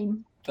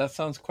team. That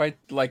sounds quite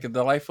like a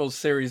delightful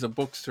series of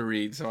books to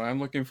read, so I'm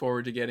looking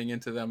forward to getting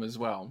into them as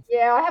well.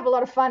 Yeah, I have a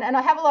lot of fun, and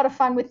I have a lot of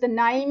fun with the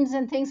names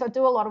and things. I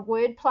do a lot of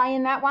wordplay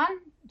in that one,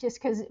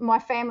 just because my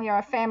family are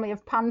a family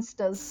of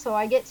punsters, so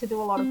I get to do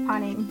a lot of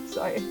punning.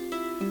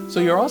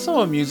 So you're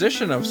also a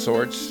musician of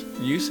sorts.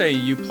 You say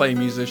you play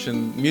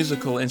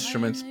musical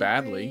instruments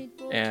badly,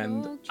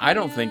 and I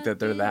don't think that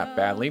they're that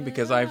badly,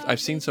 because I've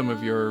seen some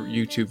of your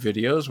YouTube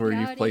videos where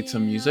you've played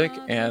some music,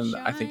 and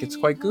I think it's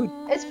quite good.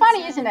 It's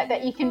funny, isn't it,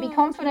 that you can be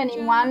confident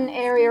in one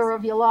area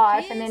of your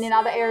life, and then in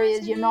other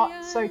areas you're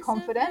not so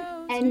confident.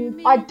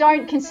 And I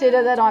don't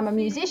consider that I'm a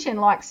musician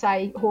like,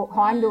 say, Hawk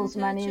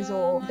Heimdallsman is,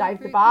 or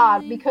Dave the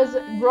Bard, because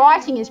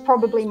writing is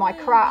probably my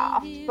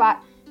craft, but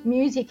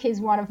music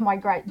is one of my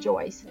great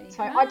joys.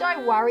 So I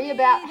don't worry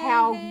about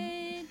how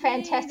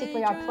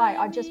fantastically I play.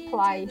 I just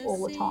play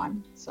all the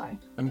time. So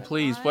I'm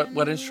pleased.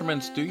 What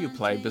instruments do you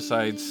play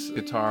besides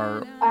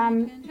guitar?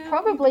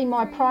 Probably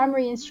my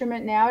primary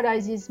instrument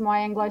nowadays is my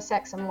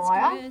Anglo-Saxon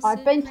lyre.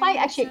 I've been playing,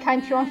 actually it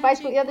came through on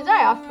Facebook the other day.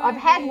 I've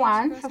had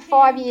one for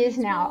 5 years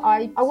now.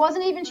 I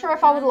wasn't even sure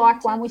if I would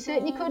like one. We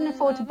certainly couldn't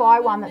afford to buy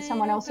one that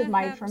someone else had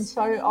made from.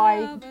 So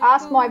I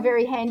asked my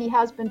very handy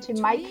husband to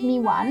make me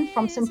one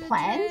from some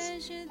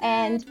plans,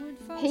 and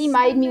he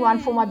made me one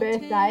for my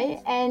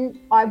birthday, and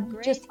I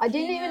didn't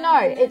even know.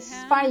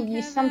 It's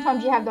funny,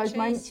 sometimes you have those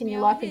moments in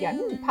your life where you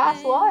go,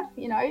 past life,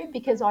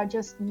 because I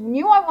just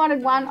knew I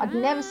wanted one. I'd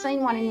never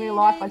seen one in real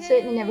life. I'd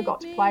certainly never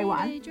got to play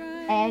one.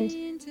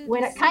 And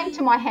when it came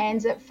to my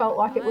hands, it felt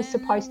like it was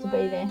supposed to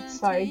be there.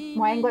 So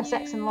my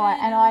Anglo-Saxon lyre,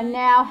 and I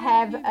now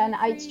have an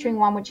 8-string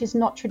one, which is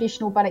not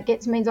traditional, but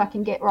it means I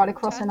can get right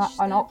across an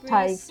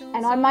octave.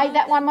 And I made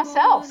that one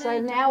myself. So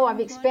now I've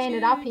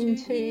expanded up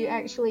into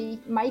actually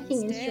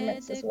making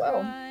instruments as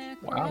well.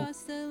 Wow.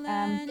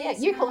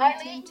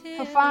 Ukulele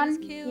for fun,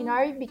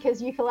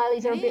 because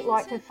ukuleles are a bit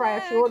like the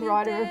Freya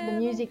Fjordrider of the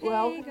music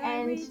world,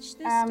 and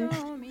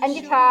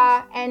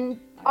guitar and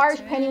Irish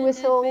penny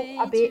whistle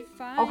a bit.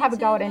 I'll have a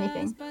go at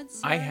anything.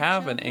 I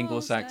have an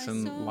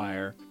Anglo-Saxon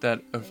lyre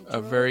that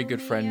a very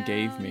good friend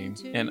gave me,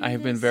 and I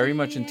have been very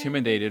much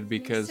intimidated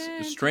because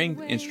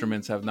stringed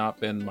instruments have not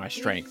been my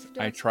strength.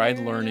 I tried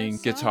learning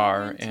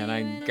guitar and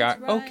I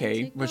got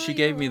okay, but she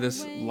gave me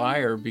this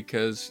lyre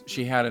because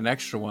she had an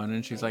extra one,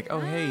 and she's like,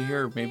 oh, hey,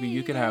 here, maybe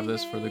you could have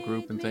this for the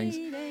group and things.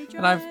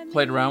 And I've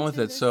played around with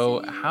it.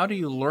 So how do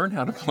you learn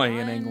how to play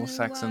an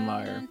Anglo-Saxon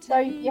lyre? So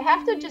you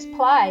have to just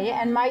play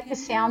and make the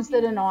sounds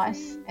that are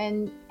nice,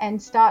 and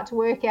start to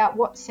work out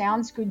what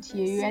sounds good to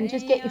you, and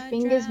just get your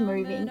fingers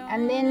moving.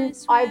 And then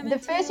the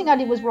first thing I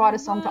did was write a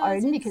song to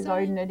Odin, because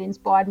Odin had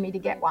inspired me to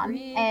get one.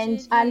 And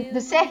the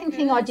second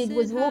thing I did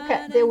was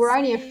there were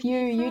only a few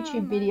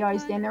YouTube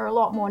videos then, there are a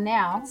lot more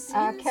now.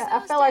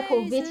 A fellow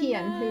called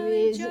Vitian,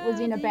 who was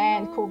in a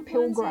band called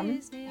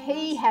Pilgrim,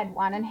 he had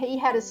one, and he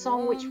had a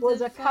song which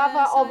was a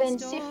cover of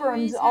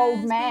Ensiferum's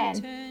Old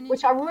Man,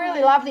 which I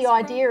really love the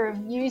idea of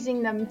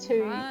using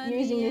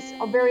this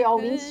very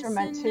old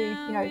instrument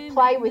to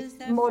play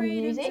with modern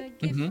music.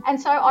 Mm-hmm. And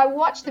so I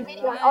watched the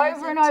video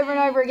over and over and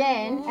over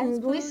again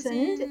and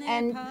listened,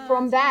 and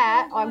from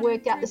that I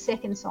worked out the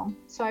second song.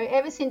 So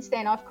ever since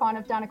then I've kind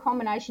of done a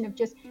combination of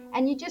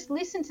you just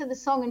listen to the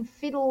song and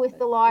fiddle with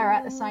the lyre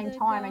at the same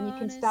time, and you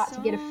can start to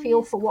get a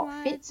feel for what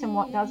fits and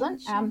what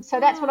doesn't. So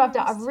that's what I've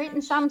done. I've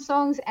written some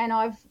songs and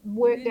I've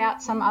worked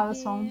out some other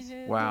songs.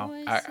 Wow.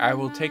 I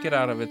will take it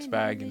out of its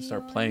bag and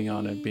start playing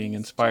on it, being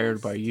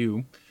inspired by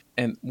you.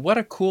 And what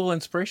a cool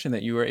inspiration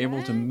that you were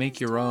able to make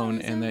your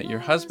own, and that your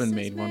husband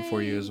made one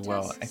for you as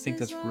well. I think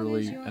that's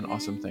really an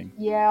awesome thing.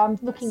 Yeah, I'm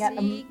looking at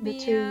the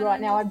two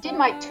right now. I did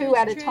make two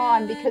at a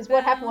time, because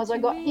what happened was I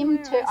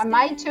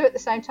made two at the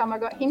same time. I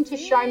got him to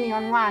show me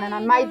on one, and I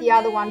made the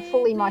other one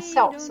fully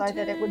myself, so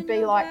that it would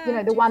be like,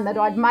 the one that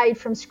I'd made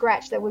from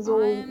scratch that was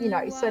all,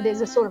 so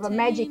there's a sort of a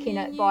magic in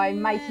it by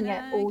making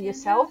it all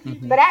yourself.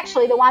 Mm-hmm. But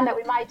actually the one that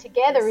we made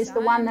together is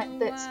the one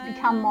that's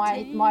become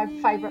my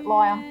favourite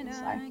lyre.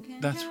 So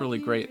that's really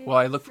great. Well,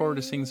 I look forward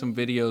to seeing some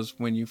videos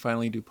when you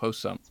finally do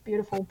post some. It's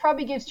beautiful.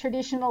 Probably gives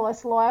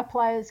traditionalist lyre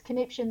players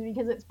conniptions,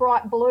 because it's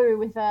bright blue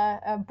with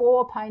a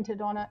boar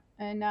painted on it,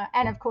 and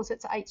of course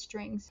it's 8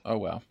 strings. Oh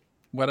well,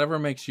 whatever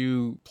makes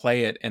you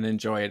play it and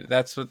enjoy it.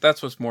 That's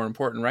what's more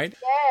important, right?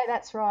 Yeah,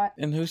 that's right.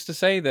 And who's to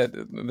say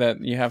that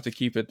you have to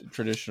keep it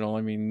traditional?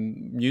 I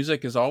mean,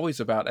 music is always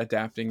about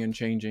adapting and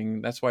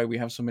changing. That's why we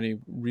have so many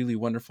really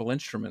wonderful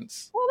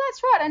instruments. Well,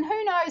 that's right. And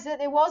who knows that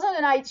there wasn't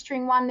an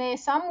 8-string one there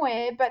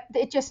somewhere, but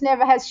it just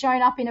never has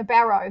shown up in a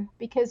barrow,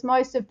 because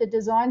most of the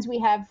designs we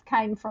have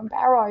came from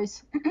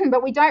barrows,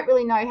 but we don't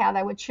really know how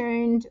they were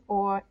tuned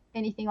or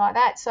anything like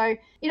that. So,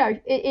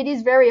 it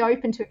is very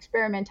open to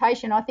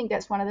experimentation. I think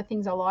that's one of the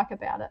things I like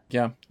about it.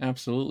 Yeah,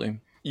 absolutely.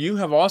 You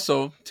have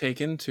also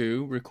taken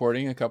to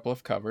recording a couple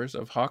of covers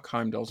of Hawk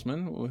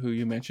Heimdallsman, who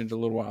you mentioned a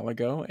little while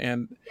ago,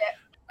 and yeah.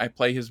 I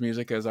play his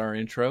music as our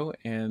intro,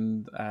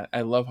 and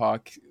I love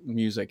Hawk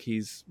music.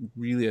 He's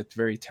really a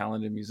very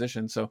talented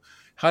musician. So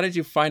how did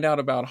you find out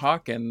about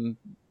Hawk and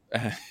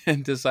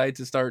decide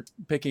to start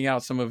picking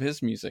out some of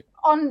his music?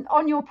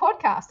 On your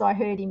podcast, I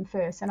heard him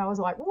first, and I was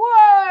like, whoa,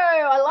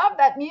 I love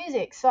that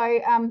music. So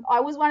I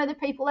was one of the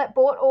people that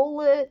bought all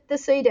the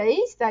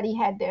CDs that he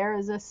had there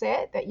as a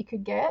set that you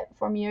could get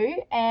from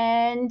you.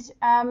 And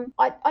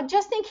I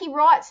just think he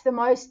writes the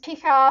most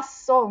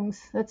kick-ass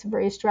songs. That's a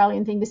very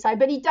Australian thing to say,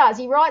 but he does.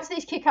 He writes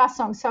these kick-ass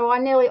songs. So I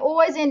nearly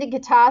always end a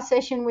guitar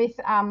session with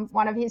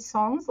one of his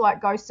songs,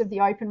 like Ghosts of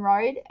the Open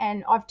Road.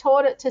 And I've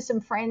taught it to some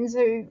friends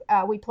who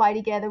we play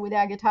together with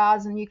our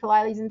guitars and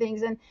ukuleles and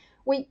things. And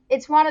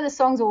it's one of the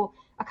songs, or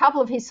a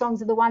couple of his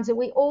songs are the ones that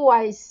we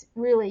always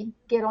really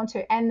get onto.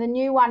 And the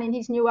new one in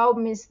his new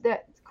album is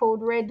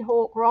called Red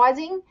Hawk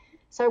Rising.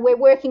 So we're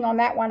working on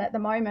that one at the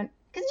moment,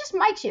 because it just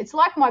makes it's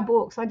like my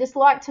books. I just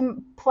like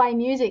to play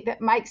music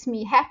that makes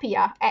me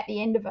happier at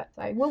the end of it.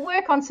 So we'll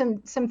work on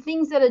some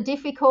things that are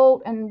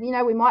difficult, and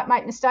we might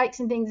make mistakes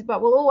and things,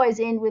 but we'll always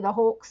end with a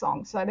Hawk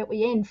song so that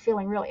we end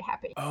feeling really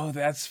happy. Oh,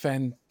 that's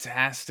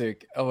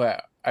fantastic. Oh,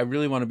 I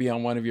really want to be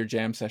on one of your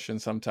jam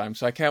sessions sometime,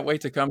 so I can't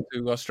wait to come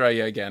to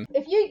Australia again.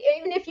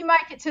 Even if you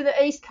make it to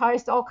the East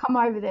Coast, I'll come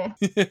over there.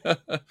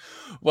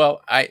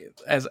 Well,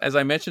 as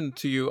I mentioned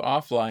to you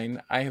offline,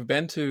 I have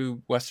been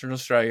to Western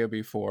Australia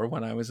before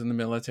when I was in the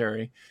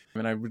military,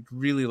 and I would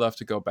really love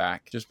to go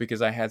back, just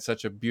because I had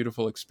such a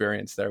beautiful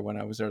experience there when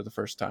I was there the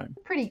first time.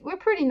 We're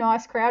pretty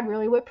nice crowd,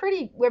 really. We're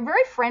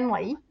very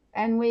friendly.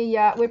 And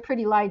we're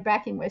pretty laid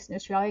back in Western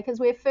Australia, because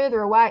we're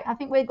further away. I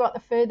think we've got the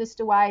furthest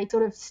away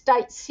sort of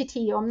state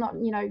city. I'm not,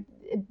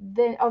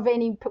 of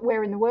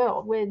anywhere in the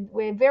world.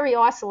 We're very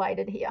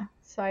isolated here.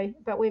 So,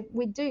 but we're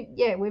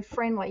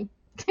friendly.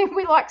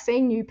 We like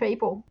seeing new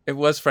people. It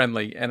was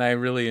friendly, and I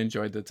really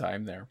enjoyed the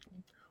time there.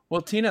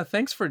 Well, Tina,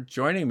 thanks for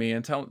joining me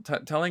and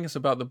telling us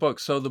about the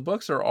books. So the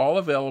books are all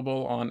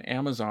available on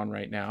Amazon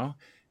right now,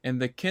 and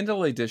the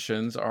Kindle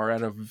editions are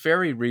at a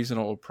very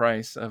reasonable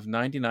price of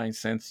 99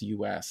 cents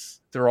US.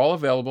 They're all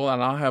available,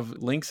 and I'll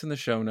have links in the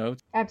show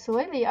notes.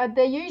 Absolutely. I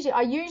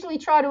usually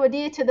try to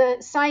adhere to the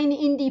sane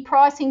indie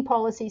pricing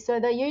policy, so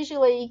they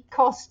usually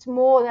cost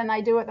more than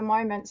they do at the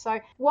moment. So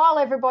while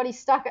everybody's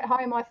stuck at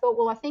home, I thought,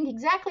 well, I think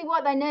exactly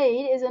what they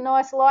need is a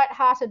nice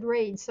light-hearted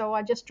read. So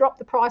I just dropped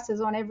the prices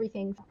on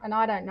everything, and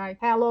I don't know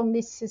how long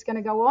this is going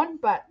to go on,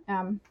 but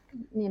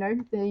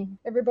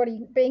everybody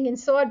being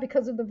inside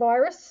because of the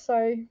virus.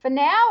 So for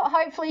now,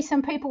 hopefully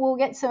some people will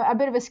get a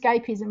bit of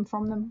escapism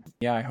from them.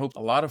 Yeah, I hope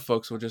a lot of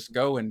folks will just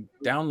go and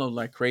download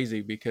like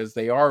crazy, because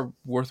they are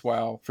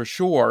worthwhile for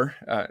sure,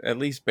 at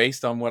least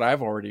based on what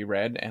I've already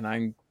read.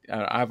 And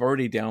I've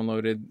already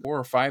downloaded 4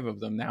 or 5 of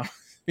them now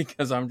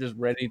because I'm just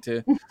ready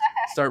to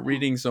start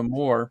reading some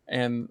more.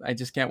 And I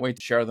just can't wait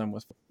to share them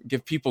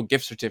give people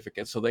gift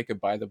certificates so they could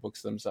buy the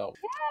books themselves.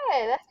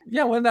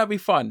 Yeah, wouldn't that be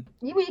fun?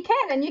 You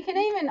can, and you can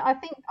even, I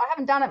think, I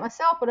haven't done it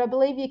myself, but I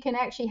believe you can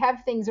actually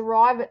have things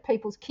arrive at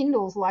people's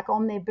Kindles, like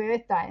on their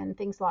birthday and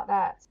things like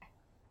that.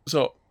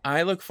 So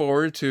I look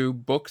forward to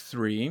book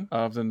 3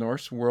 of the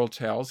Norse World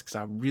Tales, because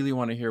I really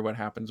want to hear what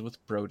happens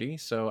with Brody.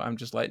 So I'm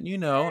just letting you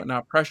know,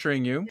 not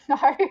pressuring you. No.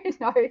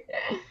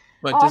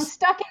 But I'm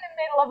stuck in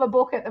the middle of a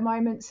book at the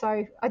moment,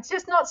 so it's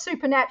just not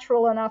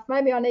supernatural enough.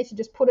 Maybe I need to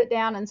just put it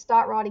down and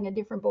start writing a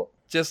different book.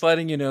 Just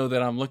letting you know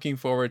that I'm looking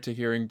forward to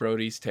hearing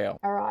Brody's tale.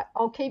 All right,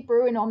 I'll keep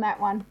brewing on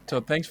that one.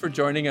 So thanks for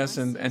joining us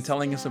and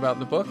telling us about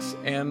the books,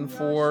 and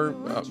for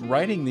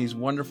writing these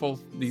wonderful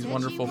things.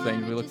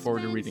 We look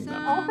forward to reading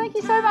them. Oh, thank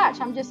you so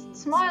much. I'm just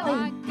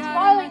smiling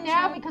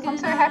now because I'm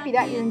so happy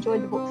that you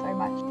enjoyed the book so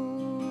much.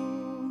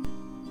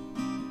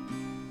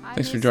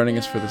 Thanks for joining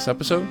us for this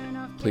episode.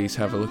 Please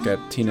have a look at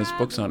Tina's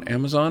books on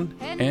Amazon,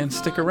 and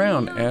stick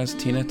around as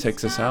Tina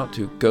takes us out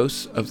to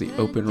Ghosts of the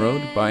Open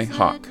Road by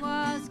Hawk.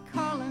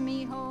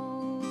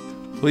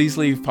 Please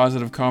leave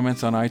positive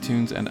comments on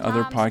iTunes and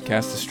other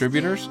podcast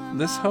distributors.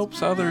 This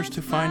helps others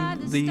to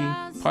find the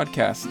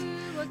podcast.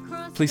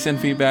 Please send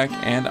feedback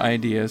and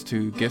ideas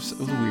to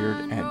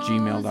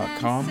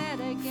giftsoftheweird@gmail.com.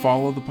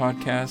 Follow the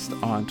podcast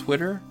on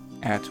Twitter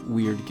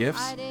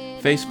 @WeirdGifts,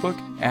 Facebook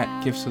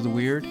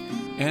 @GiftsOfTheWeird,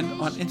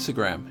 and on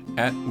Instagram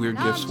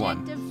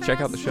 @WeirdGifts1.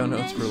 Check out the show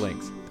notes for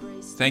links.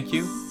 Thank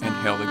you, and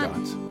hail the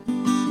gods.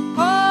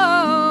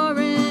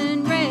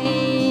 Pouring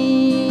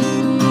rain,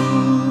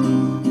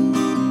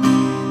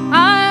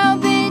 I'll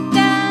be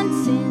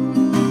dancing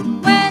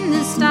when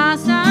the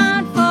stars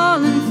start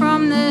falling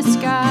from the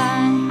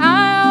sky.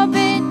 I'll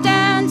be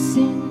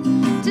dancing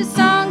to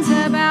songs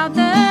about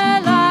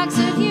the likes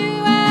of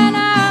you and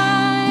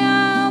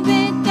I'll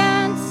be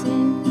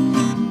dancing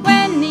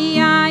when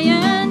the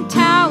iron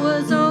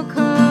towers all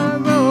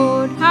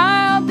corrode.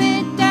 I'll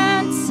be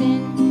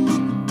dancing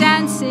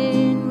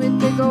with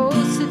the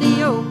ghosts of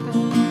the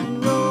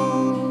open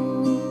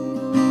road.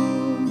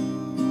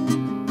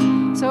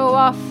 So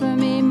offer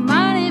me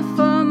money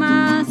for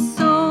my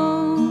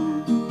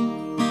soul,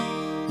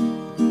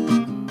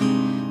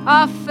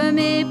 offer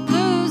me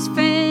blues,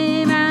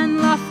 fame and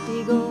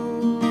lofty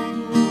gold.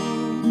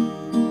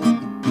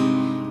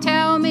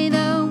 Tell me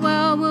the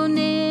world will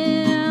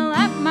kneel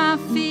at my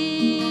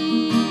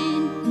feet,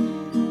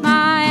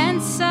 my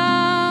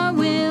answer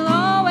will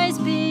always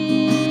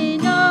be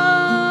no.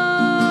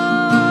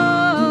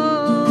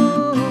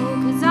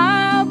 'Cause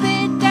I'll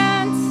be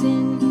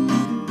dancing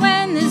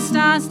when the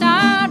stars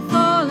start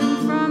falling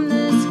from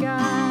the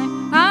sky.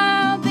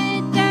 I'll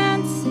be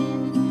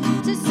dancing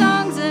to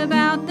songs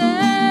about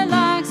the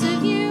likes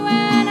of you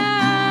and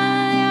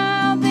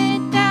I'll be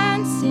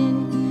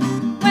dancing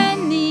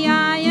when the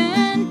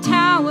iron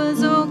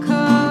towers all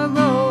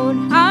corrode.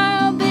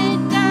 I'll be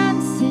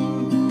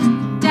dancing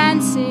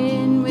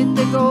with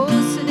the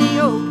ghosts of the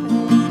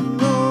open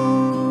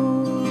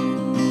road.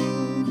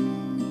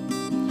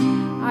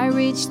 I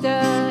reached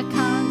the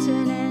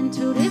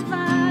Continental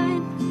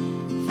Divide,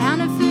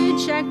 found a food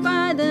shack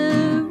by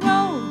the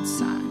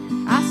roadside.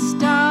 I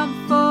stopped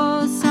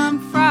for some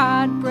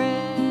fried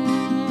bread.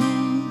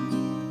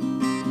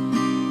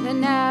 The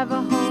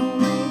Navajo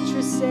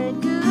waitress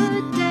said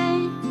good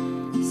day,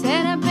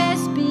 said I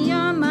best be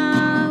on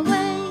my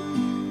way.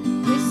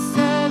 We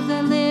serve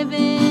the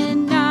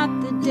living, not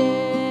the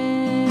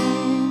dead.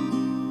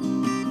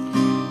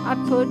 I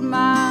put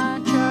my